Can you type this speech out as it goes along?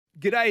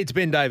G'day, it's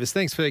Ben Davis.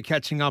 Thanks for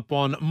catching up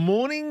on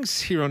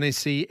mornings here on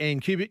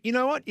SENQ. But you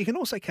know what? You can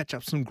also catch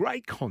up some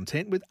great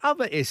content with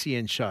other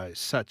SEN shows,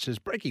 such as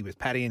Brekkie with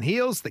Paddy and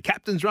Heels, The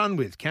Captain's Run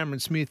with Cameron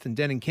Smith and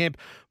Denon Kemp,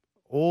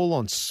 all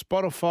on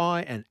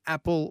Spotify and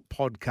Apple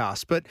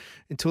Podcasts. But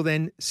until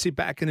then, sit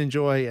back and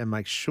enjoy, and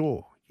make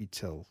sure you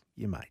tell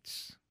your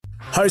mates.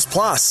 Host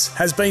Plus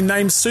has been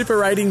named Super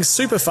Ratings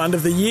Super Fund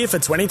of the Year for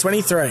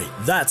 2023.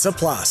 That's a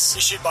plus.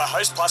 Issued by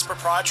Host Plus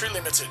Proprietary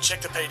Limited.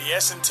 Check the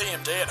PDS and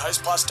TMD at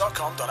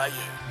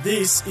hostplus.com.au.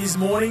 This is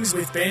Mornings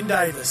with Ben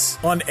Davis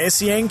on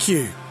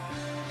SENQ.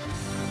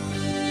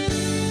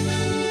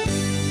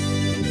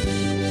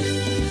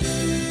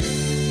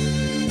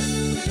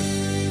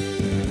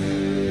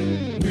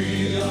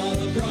 We are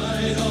the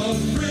pride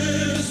of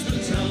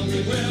Brisbane town.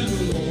 We wear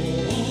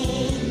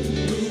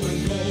blue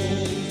and gold.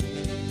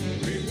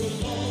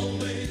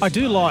 I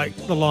do like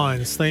the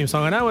Lions theme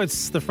song. I know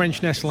it's the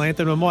French national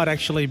anthem. It might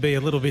actually be a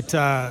little bit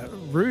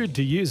rude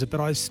to use it, but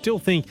I still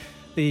think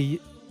the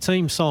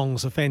team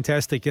songs are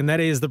fantastic, and that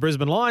is the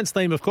Brisbane Lions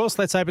theme, of course.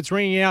 Let's hope it's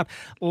ringing out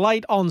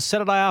late on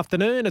Saturday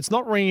afternoon. It's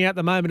not ringing out at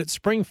the moment at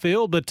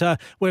Springfield, but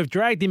we've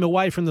dragged him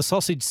away from the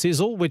sausage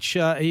sizzle, which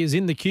he is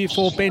in the queue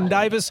for. Ben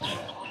Davis,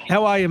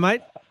 how are you,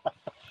 mate?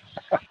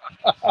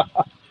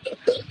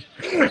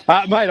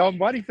 Mate, I'm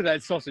waiting for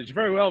that sausage.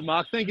 Very well,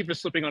 Mark. Thank you for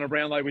slipping on a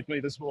Brownlow with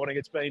me this morning.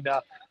 It's been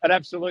an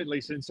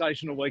absolutely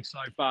sensational week so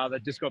far.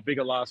 That just got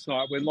bigger last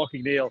night when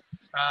Lachie Neale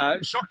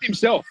shocked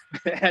himself.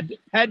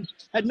 had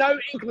no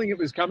inkling it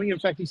was coming. In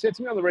fact, he said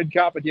to me on the red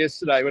carpet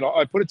yesterday when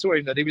I put it to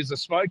him that he was a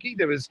smoky.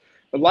 There was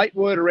a late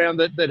word around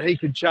that he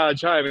could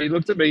charge home. And he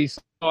looked at me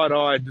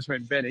side-eyed and just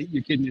went, "Benny,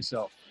 you're kidding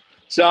yourself."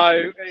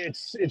 So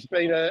it's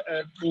been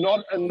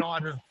not a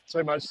night of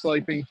too much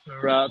sleeping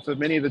for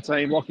many of the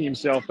team, Lachie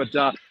himself, but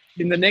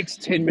in the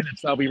next 10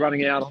 minutes, they'll be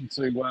running out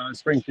onto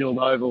Springfield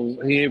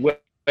Oval here, or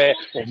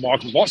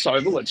Michael Voss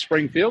Oval at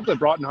Springfield, the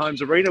Brighton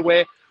Homes Arena,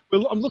 where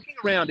I'm looking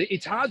around.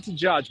 It's hard to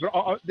judge,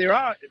 but there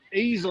are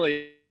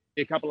easily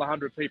a couple of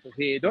hundred people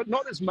here.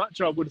 Not as much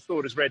I would have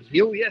thought as Red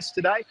Hill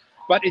yesterday,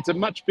 but it's a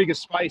much bigger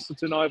space.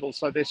 It's an oval,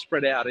 so they're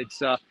spread out. I'm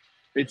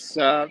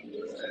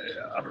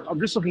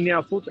just looking now.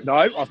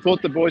 I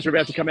thought the boys were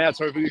about to come out,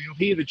 so you'll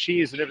hear the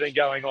cheers and everything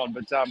going on,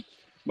 but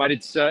mate,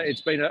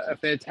 it's been a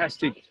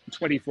fantastic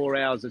 24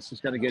 hours. It's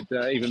just going to get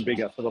even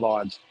bigger for the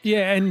Lions.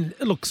 Yeah, and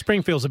look,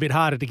 Springfield's a bit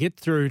harder to get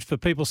through for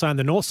people saying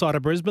the north side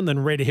of Brisbane than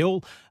Red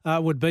Hill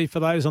would be for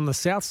those on the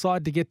south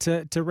side to get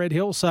to Red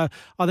Hill. So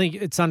I think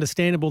it's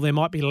understandable there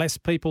might be less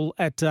people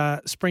at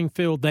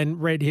Springfield than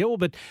Red Hill.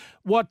 But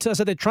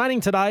so they're training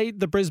today,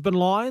 the Brisbane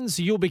Lions.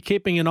 You'll be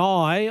keeping an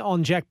eye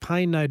on Jack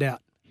Payne, no doubt.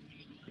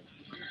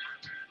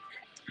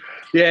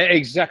 Yeah,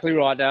 exactly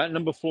right.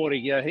 Number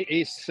 40,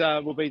 he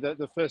will be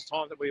the first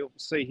time that we'll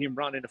see him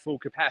run in a full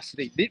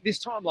capacity. This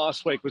time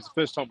last week was the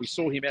first time we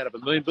saw him out of a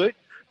moon boot.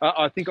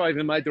 I think I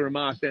even made the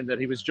remark then that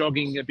he was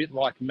jogging a bit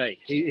like me.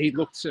 He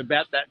looked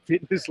about that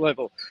fitness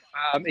level.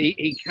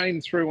 He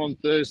came through on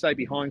Thursday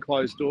behind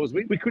closed doors.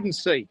 We couldn't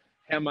see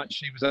how much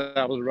he was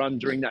able to run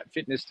during that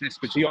fitness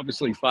test, which he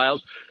obviously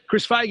failed.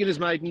 Chris Fagan has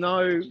made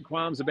no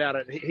qualms about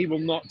it. He will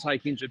not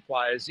take injured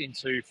players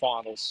into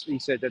finals. He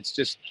said that's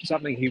just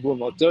something he will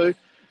not do.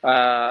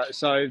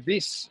 So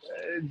this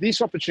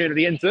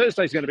opportunity, and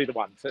Thursday's going to be the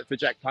one for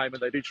Jack Payne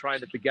when they do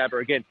train at the Gabba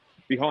again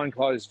behind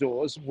closed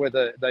doors,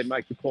 whether they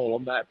make the call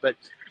on that. But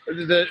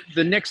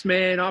the next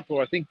man up,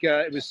 or I think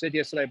it was said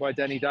yesterday by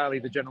Danny Daly,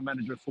 the general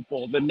manager of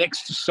football, the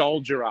next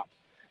soldier up.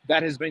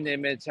 That has been their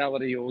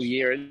mentality all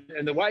year.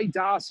 And the way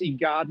Darcy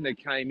Gardner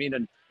came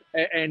in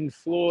and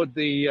floored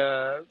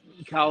the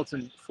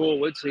Carlton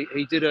forwards,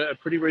 he did a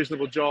pretty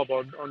reasonable job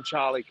on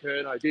Charlie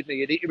Curnow, didn't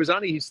he? It was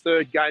only his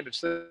third game of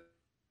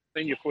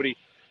senior footy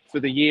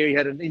for the year. He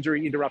had an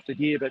injury-interrupted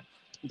year, but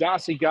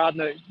Darcy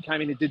Gardner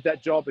came in and did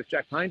that job. If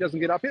Jack Payne doesn't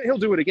get up, he'll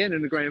do it again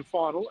in the grand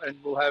final, and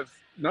we'll have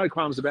no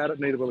qualms about it,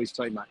 neither will his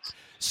teammates.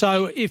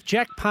 So if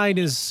Jack Payne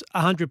is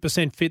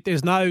 100% fit,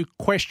 there's no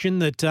question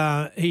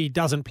that he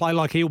doesn't play,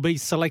 like he'll be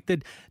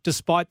selected,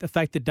 despite the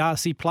fact that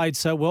Darcy played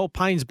so well.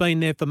 Payne's been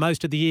there for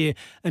most of the year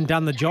and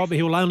done the job.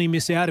 He'll only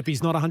miss out if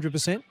he's not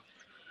 100%?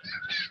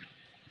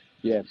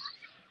 Yeah.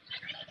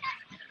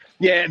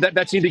 Yeah,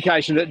 that's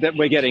indication that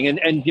we're getting.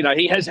 And you know,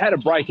 he has had a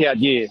breakout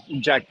year,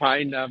 Jack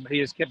Payne. He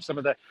has kept some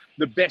of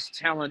the best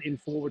talent in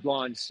forward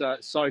lines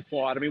so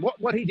quiet. I mean,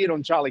 what he did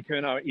on Charlie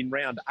Curnow in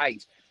round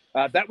 8,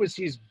 that was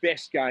his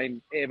best game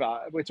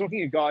ever. We're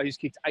talking a guy who's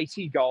kicked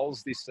 80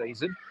 goals this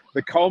season,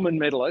 the Coleman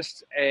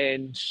medalist,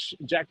 and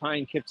Jack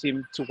Payne kept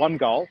him to 1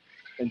 goal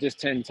and just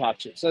 10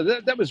 touches. So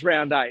that was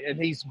round 8, and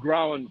he's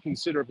grown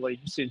considerably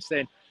since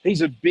then.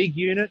 He's a big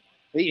unit.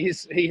 He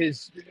is,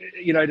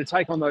 you know, to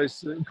take on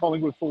those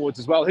Collingwood forwards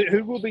as well,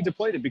 who will be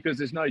depleted because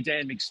there's no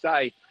Dan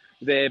McStay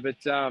there. But,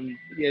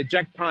 yeah,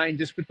 Jack Payne,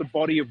 just with the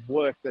body of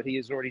work that he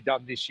has already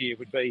done this year,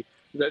 would be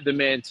the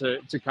man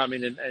to come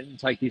in and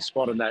take his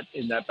spot in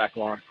that back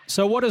line.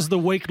 So what does the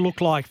week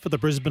look like for the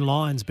Brisbane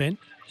Lions, Ben?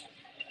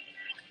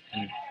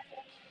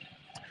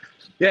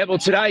 Yeah, well,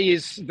 today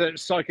is the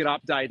Soak It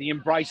Up Day, the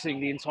embracing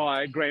the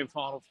entire grand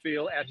final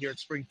feel out here at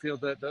Springfield,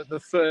 the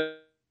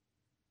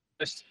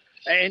first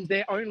and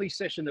their only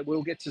session that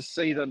we'll get to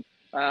see them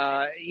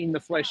in the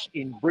flesh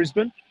in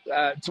Brisbane.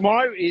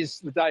 Tomorrow is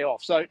the day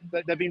off. So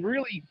they've been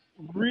really,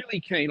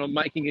 really keen on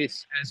making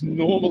this as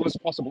normal as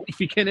possible,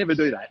 if you can ever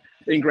do that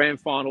in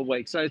grand final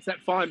week. So it's that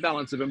fine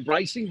balance of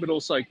embracing, but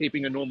also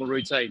keeping a normal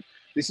routine.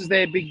 This is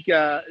their big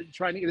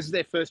training. This is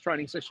their first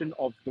training session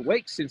of the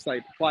week since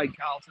they played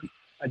Carlton.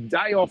 A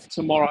day off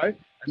tomorrow,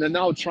 and then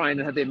they'll train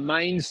and have their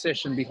main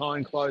session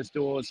behind closed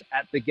doors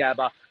at the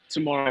Gabba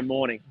tomorrow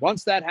morning.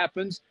 Once that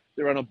happens,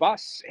 they're on a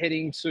bus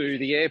heading to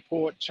the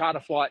airport,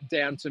 charter flight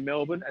down to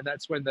Melbourne, and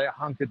that's when they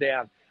hunker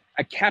down.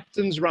 A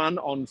captain's run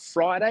on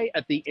Friday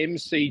at the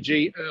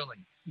MCG early,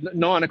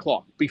 9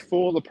 o'clock,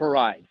 before the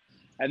parade.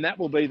 And that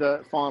will be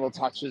the final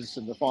touches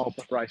and the final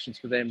preparations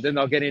for them. Then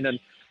they'll get in and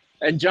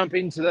jump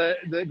into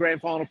the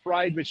grand final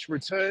parade, which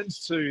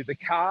returns to the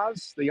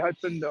cars. The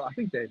Open, I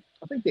think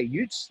they're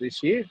utes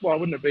this year. Why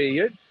wouldn't it be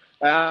a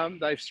ute?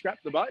 They've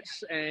scrapped the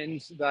boats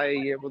and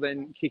they will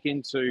then kick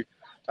into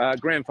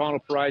grand final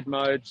parade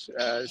mode,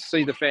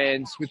 see the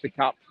fans with the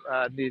cup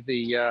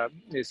near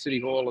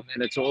City Hall, and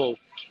then it's all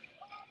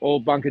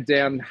hunkered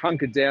down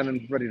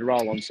and ready to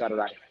roll on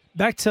Saturday.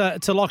 Back to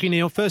Lachie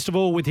Neale. First of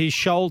all, with his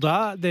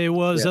shoulder, there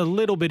was a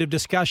little bit of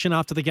discussion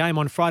after the game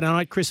on Friday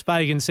night. Chris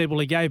Fagan said, well,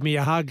 he gave me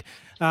a hug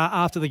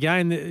after the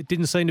game. It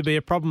didn't seem to be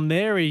a problem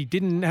there. He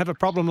didn't have a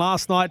problem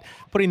last night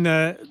putting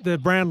the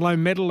Brownlow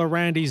medal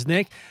around his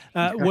neck.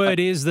 Word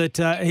is that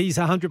he's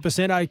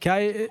 100%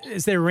 okay.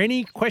 Is there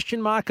any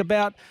question mark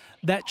about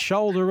that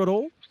shoulder at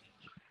all?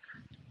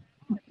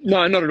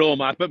 No, not at all,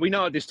 Mark. But we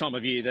know at this time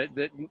of year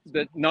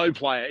that no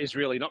player is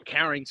really not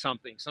carrying some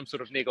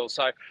sort of niggle.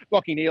 So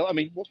Lachie Neale, I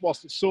mean,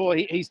 whilst it's sore,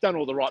 he's done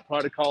all the right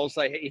protocols.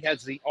 He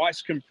has the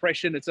ice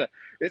compression. It's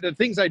the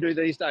things they do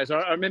these days.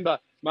 I remember,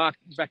 Mark,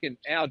 back in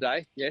our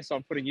day, yes,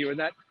 I'm putting you in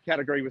that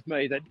category with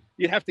me, that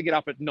you'd have to get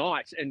up at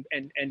night and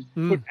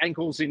put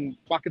ankles in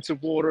buckets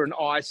of water and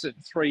ice at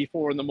 3,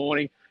 4 in the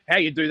morning. How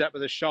you do that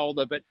with a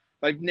shoulder, but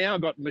they've now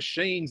got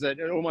machines that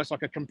are almost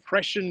like a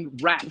compression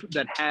wrap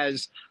that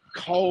has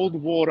cold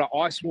water,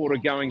 ice water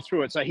going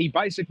through it. So he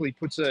basically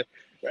puts a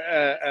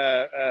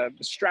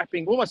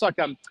strapping, almost like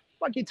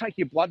you take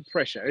your blood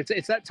pressure.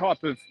 It's that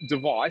type of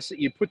device that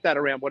you put that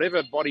around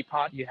whatever body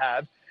part you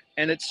have,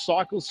 and it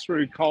cycles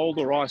through cold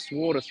or ice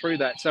water through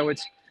that. So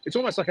it's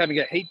almost like having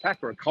a heat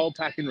pack or a cold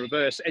pack in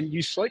reverse, and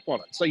you sleep on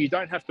it. So you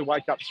don't have to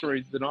wake up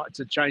through the night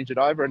to change it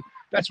over. And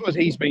that's what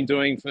he's been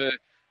doing for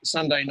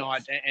Sunday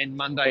night and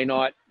Monday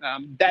night.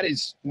 That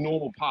is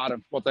normal part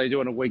of what they do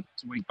on a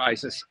week-to-week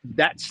basis.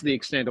 That's the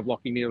extent of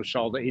Lachie Neale's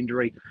shoulder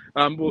injury.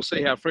 We'll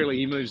see how freely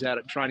he moves out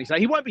at training. So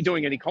he won't be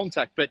doing any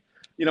contact, but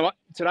you know what?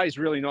 Today's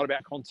really not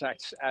about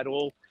contacts at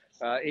all.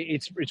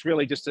 It's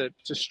really just to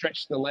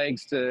stretch the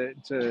legs, to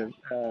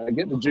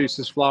get the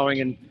juices flowing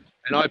and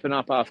open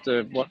up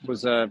after what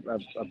was a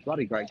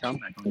bloody great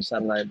comeback on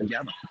Saturday at the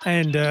Gabba.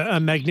 And a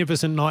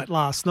magnificent night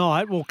last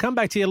night. We'll come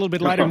back to you a little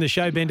bit later in the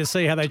show, Ben, to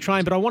see how they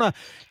train. But I want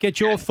to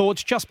get your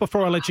thoughts just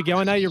before I let you go.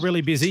 I know you're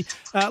really busy.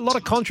 A lot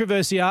of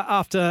controversy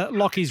after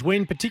Lachie's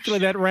win,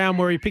 particularly that round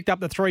where he picked up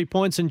the 3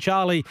 points and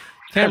Charlie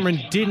Cameron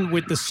didn't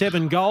with the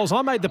 7 goals.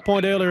 I made the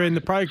point earlier in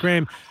the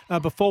program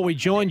before we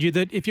joined you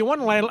that if you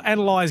want to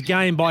analyse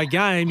game by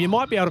game, you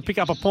might be able to pick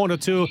up a point or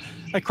two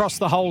across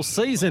the whole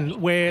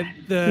season where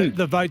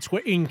the votes were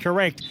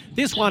incorrect.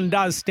 This one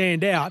does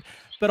stand out,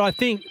 but I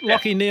think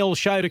Lachie Neale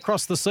showed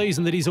across the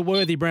season that he's a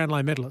worthy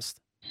Brownlow medalist.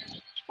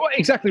 Well,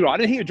 exactly right.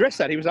 And he addressed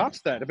that. He was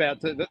asked that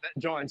about that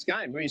Giants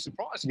game. Were you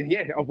surprised?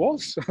 Yeah, I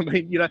was. I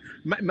mean,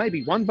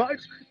 maybe one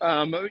vote,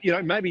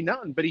 maybe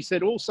none. But he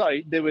said also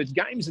there was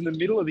games in the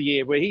middle of the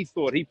year where he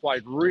thought he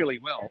played really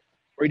well,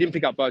 where he didn't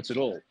pick up votes at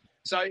all.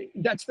 So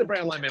that's the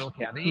Brownlow medal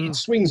count. It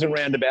swings and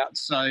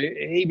roundabouts. So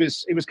he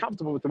was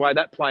comfortable with the way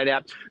that played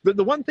out. But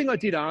the one thing I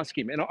did ask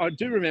him, and I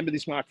do remember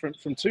this, Mark,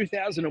 from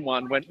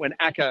 2001 when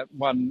Acker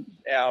won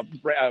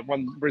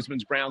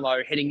Brisbane's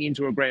Brownlow heading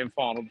into a grand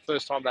final, the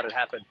first time that had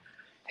happened.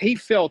 He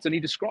felt, and he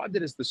described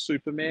it as the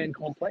Superman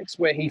complex,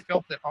 where he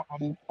felt that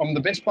I'm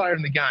the best player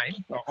in the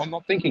game. I'm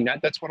not thinking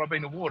that. That's what I've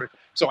been awarded.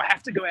 So I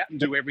have to go out and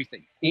do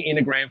everything in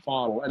a grand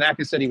final. And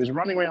Acker said he was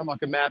running around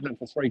like a madman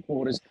for 3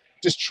 quarters,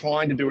 just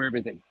trying to do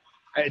everything.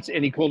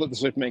 And he called it the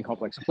Superman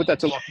complex. I put that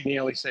to Lachie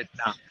Neale. He said,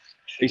 nah.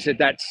 He said,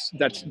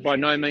 that's by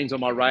no means on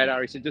my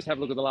radar. He said, just have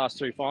a look at the last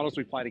 2 finals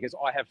we played against.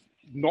 I have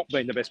not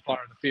been the best player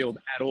in the field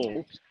at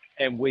all,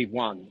 and we've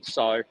won.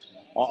 So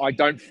I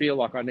don't feel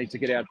like I need to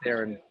get out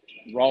there and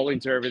roll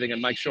into everything and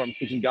make sure I'm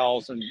kicking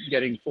goals and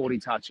getting 40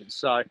 touches.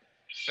 So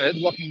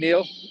Lachie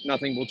Neale,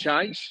 nothing will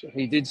change.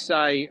 He did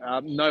say,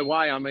 no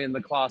way I'm in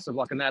the class of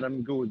like an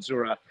Adam Goods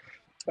or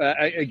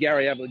a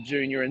Gary Ablett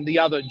Jr. and the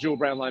other dual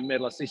Brownlow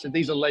medalists. He said,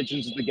 these are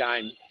legends of the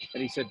game.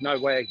 And he said, no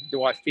way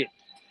do I fit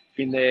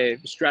in their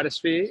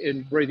stratosphere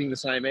in breathing the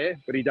same air,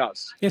 but he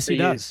does. Yes, he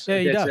does. Yeah,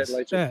 he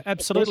does. Yeah,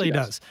 absolutely he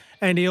does.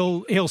 And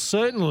he'll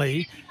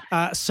certainly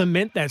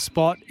cement that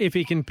spot if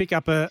he can pick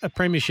up a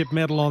premiership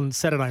medal on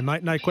Saturday,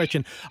 mate. No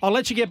question. I'll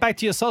let you get back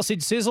to your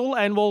sausage sizzle,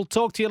 and we'll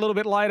talk to you a little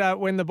bit later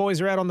when the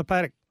boys are out on the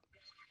paddock.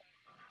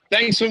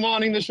 Thanks for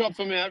minding the shop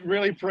for me. I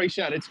really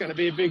appreciate it. It's going to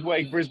be a big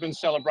week. Brisbane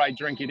celebrate,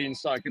 drink it in,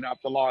 soak it up,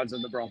 the Lions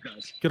and the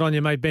Broncos. Good on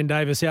you, mate. Ben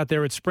Davis out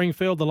there at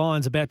Springfield. The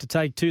Lions about to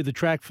take to the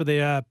track for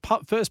their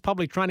first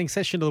public training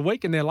session of the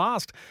week, and their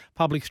last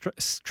public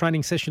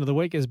training session of the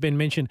week. As Ben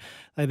mentioned,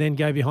 they then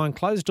go behind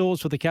closed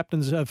doors for the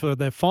captains for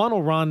their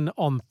final run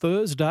on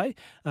Thursday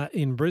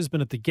in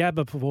Brisbane at the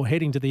Gabba before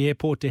heading to the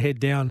airport to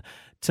head down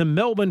to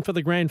Melbourne for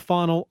the grand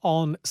final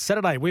on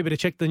Saturday. We better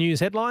check the news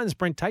headlines.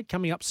 Brent Tate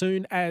coming up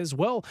soon as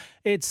well.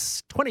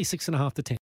 It's 26.5 to 10.